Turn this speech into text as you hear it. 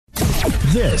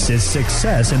This is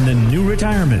Success in the New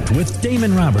Retirement with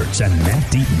Damon Roberts and Matt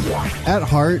Deaton. At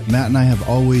heart, Matt and I have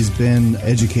always been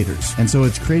educators. And so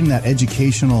it's creating that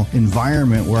educational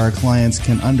environment where our clients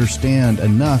can understand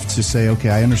enough to say, okay,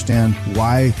 I understand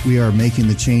why we are making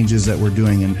the changes that we're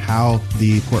doing and how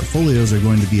the portfolios are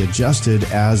going to be adjusted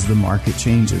as the market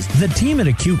changes. The team at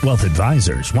Acute Wealth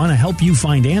Advisors want to help you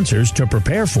find answers to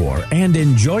prepare for and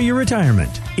enjoy your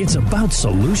retirement. It's about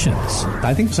solutions.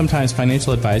 I think sometimes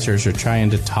financial advisors are trying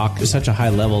to talk to such a high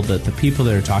level that the people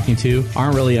they're talking to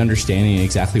aren't really understanding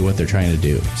exactly what they're trying to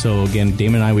do. So again,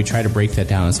 Damon and I, we try to break that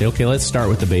down and say, okay, let's start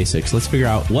with the basics. Let's figure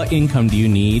out what income do you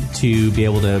need to be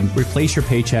able to replace your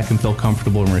paycheck and feel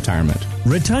comfortable in retirement.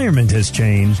 Retirement has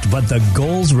changed, but the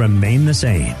goals remain the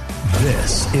same.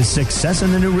 This is Success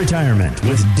in the New Retirement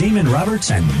with Damon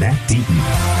Roberts and Matt Deaton.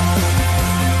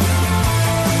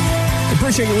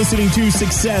 Appreciate you listening to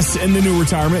Success in the New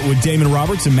Retirement with Damon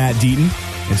Roberts and Matt Deaton.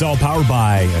 It's all powered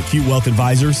by Acute Wealth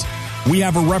Advisors. We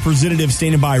have a representative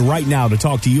standing by right now to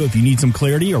talk to you if you need some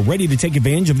clarity or ready to take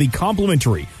advantage of the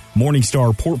complimentary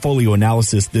Morningstar portfolio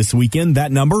analysis this weekend.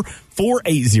 That number,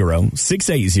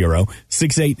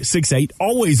 480-680-6868.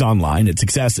 Always online at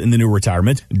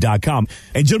successinthenewretirement.com.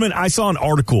 And gentlemen, I saw an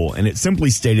article and it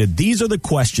simply stated, these are the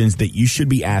questions that you should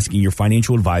be asking your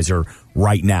financial advisor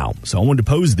right now. So I wanted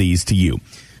to pose these to you.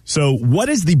 So what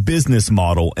is the business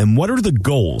model and what are the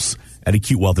goals at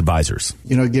Acute Wealth Advisors?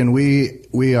 You know, again,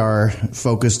 we are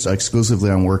focused exclusively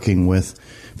on working with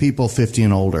people 50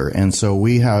 and older. And so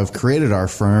we have created our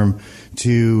firm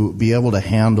to be able to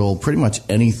handle pretty much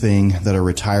anything that a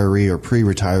retiree or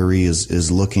pre-retiree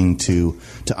is looking to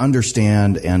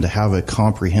understand and to have a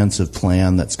comprehensive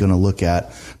plan that's going to look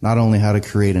at not only how to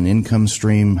create an income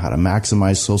stream, how to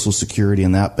maximize Social Security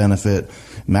and that benefit,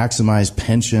 maximize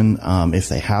pension if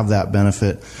they have that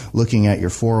benefit, looking at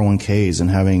your 401ks and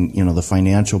having, you know, the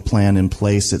financial plan in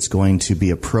place that's going to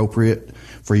be appropriate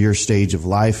for your stage of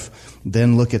life.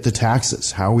 Then look at the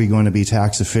taxes. How are we going to be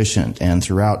tax efficient? And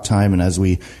throughout time and as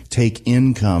we take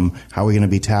income, how are we going to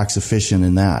be tax efficient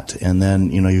in that? And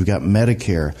then, you know, you've got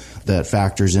Medicare that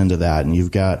factors into that, and you've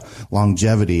got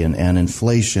longevity and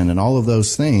inflation and all of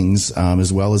those things,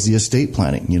 as well as the estate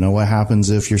planning. You know, what happens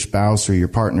if your spouse or your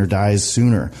partner dies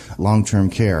sooner?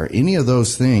 Long-term care. Any of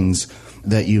those things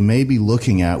that you may be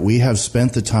looking at, we have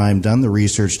spent the time, done the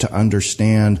research to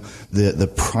understand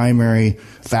the primary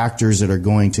factors that are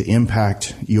going to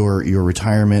impact your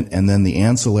retirement, and then the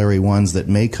ancillary ones that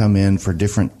may come in for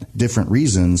different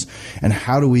reasons. And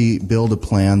how do we build a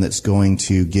plan that's going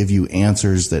to give you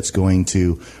answers, that's going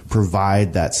to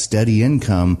provide that steady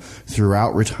income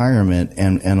throughout retirement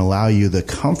and allow you the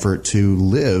comfort to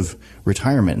live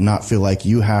retirement and not feel like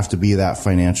you have to be that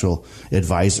financial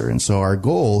advisor. And so our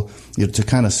goal, you know, to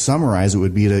kind of summarize it,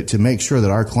 would be to make sure that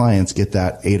our clients get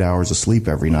that 8 hours of sleep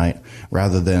every night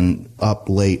rather than up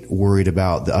late worried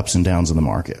about the ups and downs of the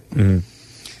market. Mm-hmm.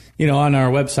 You know, on our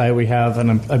website we have,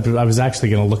 and I was actually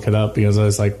going to look it up because I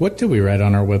was like, what do we write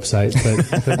on our website?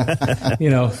 But you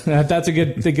know, that's a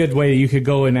good way. You could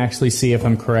go and actually see if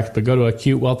I'm correct, but go to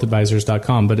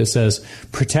acutewealthadvisors.com. But it says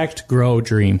protect, grow,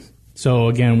 dream. So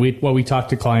again, what we talk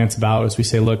to clients about is we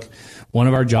say, look, one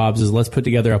of our jobs is let's put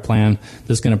together a plan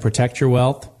that's going to protect your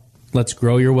wealth. Let's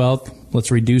grow your wealth.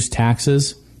 Let's reduce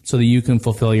taxes so that you can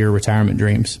fulfill your retirement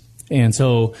dreams. And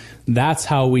so that's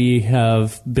how we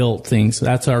have built things.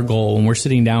 That's our goal. When we're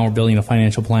sitting down, we're building a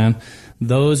financial plan.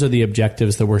 Those are the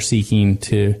objectives that we're seeking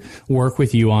to work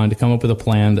with you on, to come up with a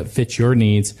plan that fits your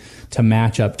needs, to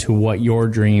match up to what your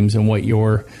dreams and what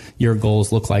your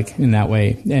goals look like in that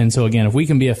way. And so again, if we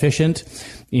can be efficient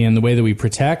in the way that we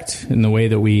protect, in the way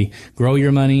that we grow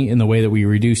your money, in the way that we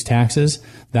reduce taxes,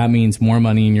 that means more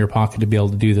money in your pocket to be able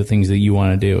to do the things that you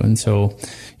want to do. And so,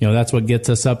 you know, that's what gets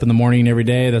us up in the morning every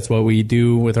day. That's what we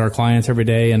do with our clients every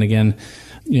day. And again,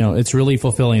 you know, it's really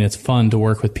fulfilling. It's fun to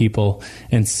work with people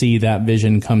and see that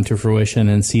vision come to fruition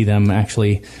and see them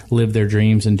actually live their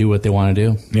dreams and do what they want to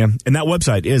do. Yeah. And that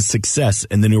website is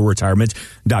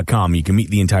successinthenewretirement.com. You can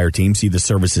meet the entire team, see the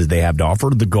services they have to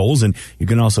offer, the goals, and you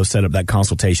can also set up that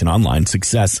consultation online,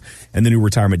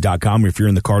 successinthenewretirement.com. If you're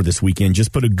in the car this weekend,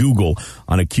 just put a Google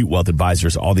on Acute Wealth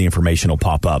Advisors. All the information will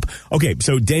pop up. Okay.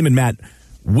 So Damon, Matt,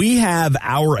 we have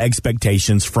our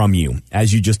expectations from you,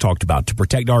 as you just talked about, to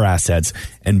protect our assets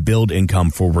and build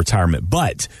income for retirement.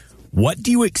 But what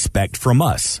do you expect from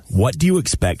us? What do you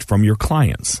expect from your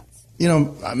clients? You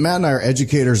know, Matt and I are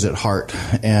educators at heart.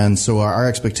 And so our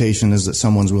expectation is that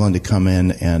someone's willing to come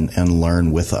in and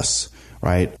learn with us,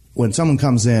 right? When someone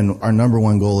comes in, our number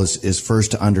one goal is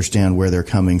first to understand where they're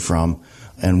coming from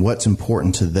and what's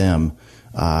important to them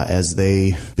as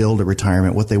they build a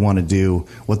retirement, what they want to do,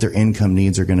 what their income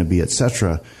needs are going to be, et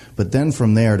cetera. But then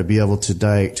from there, to be able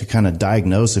to kind of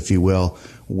diagnose, if you will,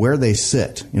 where they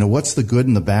sit, what's the good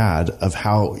and the bad of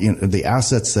how, the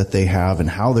assets that they have and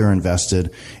how they're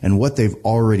invested and what they've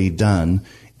already done,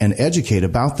 and educate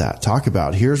about that. Talk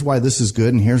about, here's why this is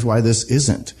good and here's why this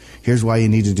isn't. Here's why you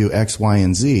need to do X, Y,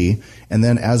 and Z. And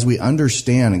then as we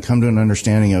understand and come to an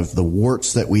understanding of the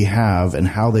warts that we have and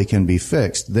how they can be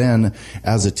fixed, then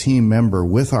as a team member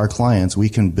with our clients, we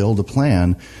can build a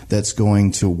plan that's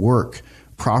going to work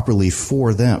properly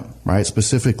for them, right?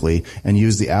 Specifically, and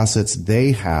use the assets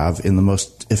they have in the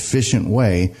most efficient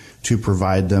way to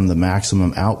provide them the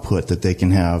maximum output that they can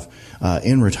have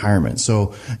in retirement.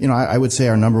 So, I would say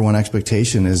our number one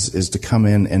expectation is to come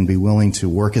in and be willing to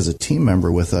work as a team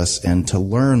member with us and to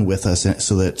learn with us,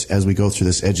 so that as we go through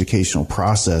this educational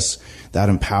process, that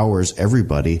empowers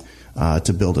everybody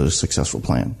to build a successful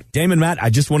plan. Damon, Matt, I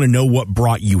just want to know what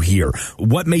brought you here.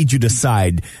 What made you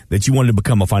decide that you wanted to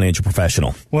become a financial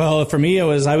professional? Well, for me, I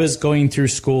was going through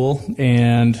school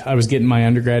and I was getting my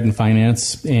undergrad in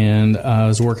finance and I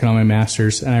was working on my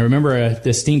master's. And I remember a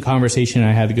distinct conversation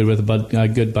I had with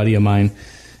a good buddy of mine.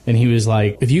 And he was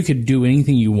like, if you could do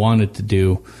anything you wanted to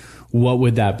do, what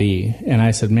would that be? And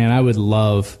I said, man, I would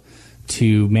love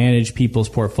to manage people's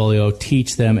portfolio,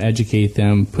 teach them, educate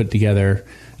them, put together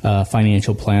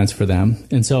financial plans for them.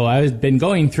 And so I've been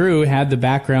going through, had the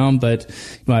background, but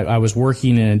I was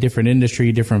working in a different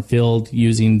industry, different field,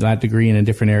 using that degree in a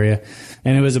different area.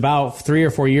 And it was about 3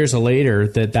 or 4 years later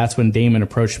that's when Damon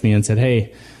approached me and said,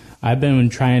 hey, I've been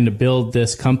trying to build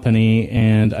this company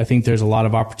and I think there's a lot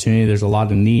of opportunity, there's a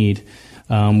lot of need.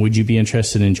 Would you be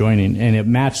interested in joining? And it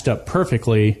matched up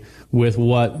perfectly with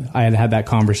what I had that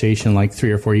conversation like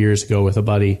 3 or 4 years ago with a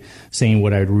buddy saying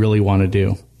what I'd really want to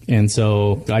do. And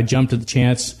so I jumped at the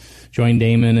chance, joined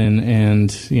Damon,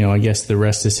 and I guess the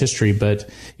rest is history. But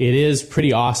it is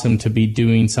pretty awesome to be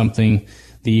doing something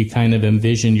that you kind of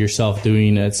envisioned yourself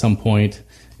doing at some point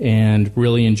and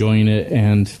really enjoying it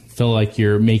and feel like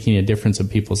you're making a difference in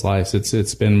people's lives.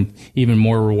 It's been even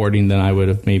more rewarding than I would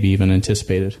have maybe even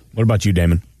anticipated. What about you,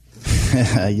 Damon?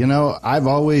 I've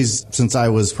always, since I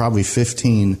was probably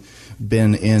 15,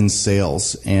 been in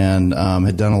sales and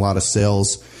had done a lot of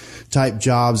sales type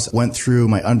jobs. Went through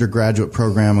my undergraduate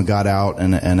program and got out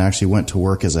and actually went to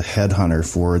work as a headhunter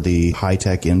for the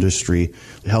high-tech industry,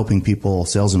 helping people,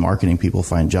 sales and marketing people,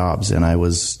 find jobs. And I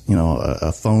was,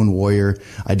 a phone warrior.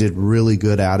 I did really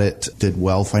good at it, did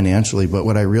well financially. But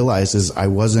what I realized is I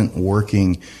wasn't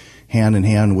working hand in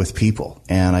hand with people,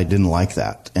 and I didn't like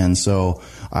that. And so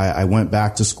I went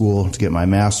back to school to get my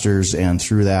master's, and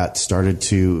through that started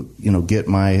to, get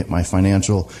my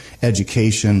financial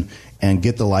education and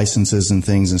get the licenses and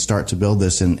things and start to build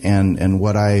this. And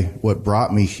what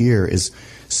brought me here is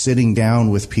sitting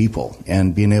down with people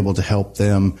and being able to help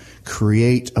them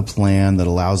create a plan that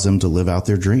allows them to live out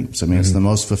their dreams. I mean, it's the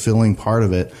most fulfilling part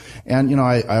of it. And,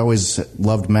 I always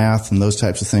loved math and those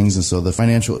types of things. And so the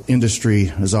financial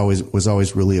industry was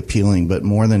always really appealing. But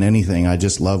more than anything, I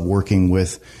just love working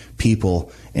with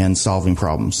people and solving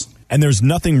problems. And there's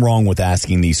nothing wrong with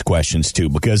asking these questions, too,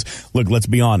 because, look, let's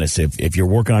be honest. If you're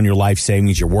working on your life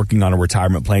savings, you're working on a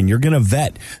retirement plan, you're going to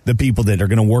vet the people that are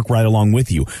going to work right along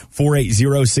with you.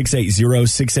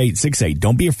 480-680-6868.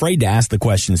 Don't be afraid to ask the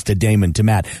questions to Damon, to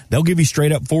Matt. They'll give you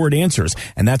straight up forward answers.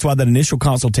 And that's why that initial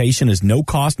consultation is no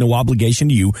cost, no obligation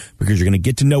to you, because you're going to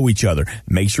get to know each other.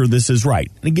 Make sure this is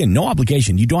right. And again, no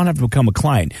obligation. You don't have to become a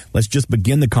client. Let's just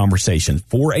begin the conversation.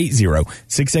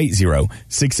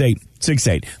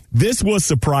 480-680-6868. This was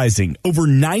surprising. Over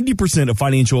 90% of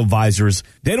financial advisors,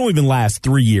 they don't even last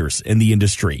 3 years in the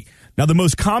industry. Now, the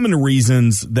most common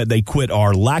reasons that they quit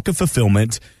are lack of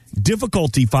fulfillment,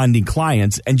 difficulty finding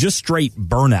clients, and just straight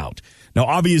burnout. Now,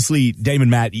 obviously, Damon,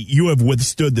 Matt, you have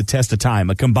withstood the test of time,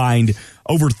 a combined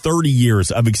over 30 years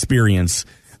of experience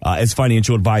as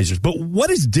financial advisors. But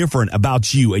what is different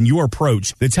about you and your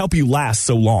approach that's helped you last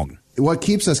so long? What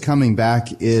keeps us coming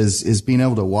back is being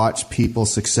able to watch people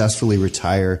successfully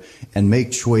retire and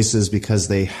make choices because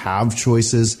they have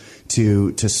choices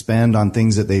to spend on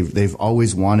things that they've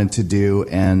always wanted to do,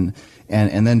 and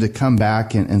then to come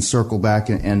back and circle back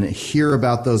and hear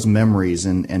about those memories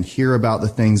and hear about the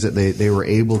things that they were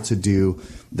able to do.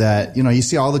 That, you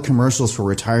see all the commercials for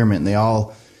retirement, and they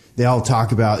all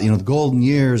talk about, the golden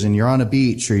years, and you're on a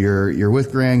beach, or you're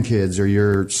with grandkids, or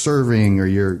you're serving, or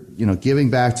you're, giving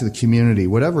back to the community,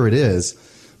 whatever it is.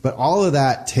 But all of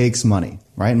that takes money,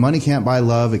 right? Money can't buy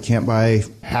love. It can't buy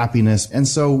happiness. And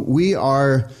so we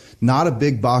are not a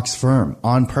big box firm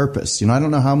on purpose. I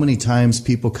don't know how many times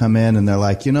people come in and they're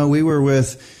like, we were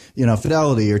with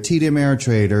Fidelity or TD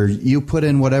Ameritrade, or you put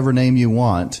in whatever name you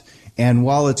want. And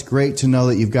while it's great to know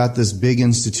that you've got this big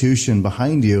institution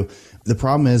behind you, the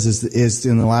problem is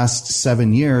in the last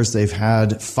 7 years, they've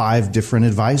had 5 different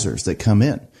advisors that come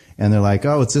in. And they're like,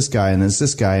 oh, it's this guy and it's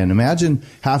this guy. And imagine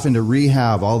having to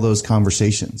rehab all those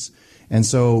conversations. And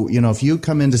so, if you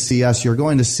come in to see us, you're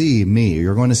going to see me,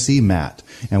 you're going to see Matt,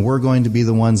 and we're going to be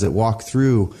the ones that walk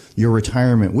through your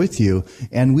retirement with you.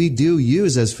 And we do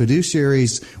use, as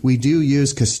fiduciaries, we do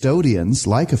use custodians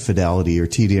like a Fidelity or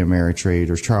TD Ameritrade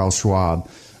or Charles Schwab,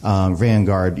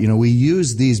 Vanguard. We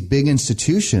use these big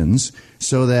institutions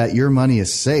so that your money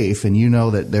is safe, and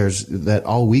that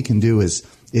all we can do is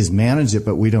manage it,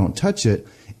 but we don't touch it.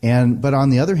 But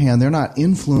on the other hand, they're not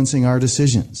influencing our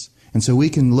decisions. And so we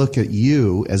can look at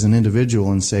you as an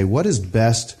individual and say, what is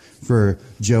best for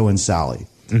Joe and Sally?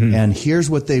 Mm-hmm. And here's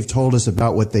what they've told us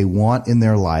about what they want in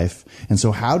their life. And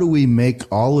so how do we make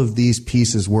all of these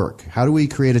pieces work? How do we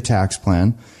create a tax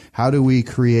plan? How do we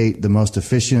create the most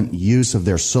efficient use of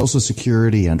their Social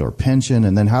Security and or pension?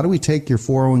 And then how do we take your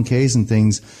 401ks and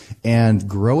things and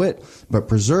grow it, but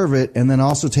preserve it, and then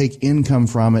also take income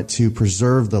from it to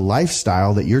preserve the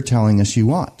lifestyle that you're telling us you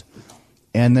want?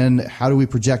 And then how do we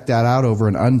project that out over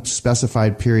an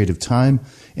unspecified period of time,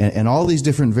 and all these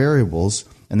different variables?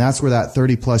 And that's where that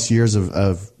 30 plus years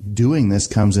of doing this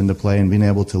comes into play, and being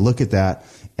able to look at that,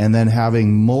 and then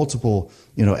having multiple,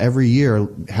 every year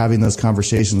having those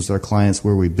conversations with our clients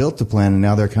where we built the plan, and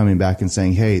now they're coming back and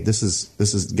saying, hey, this is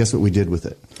guess what we did with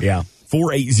it? Yeah.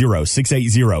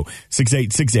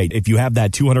 480-680-6868. If you have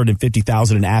that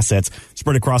 $250,000 in assets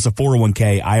spread across a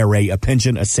 401k, IRA, a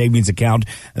pension, a savings account,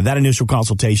 that initial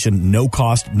consultation, no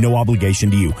cost, no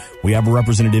obligation to you. We have a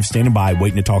representative standing by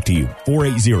waiting to talk to you.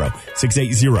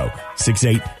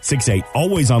 480-680-6868.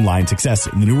 Always online,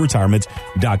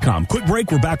 successinthenewretirement.com. Quick break.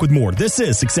 We're back with more. This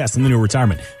is Success in the New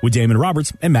Retirement with Damon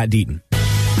Roberts and Matt Deaton.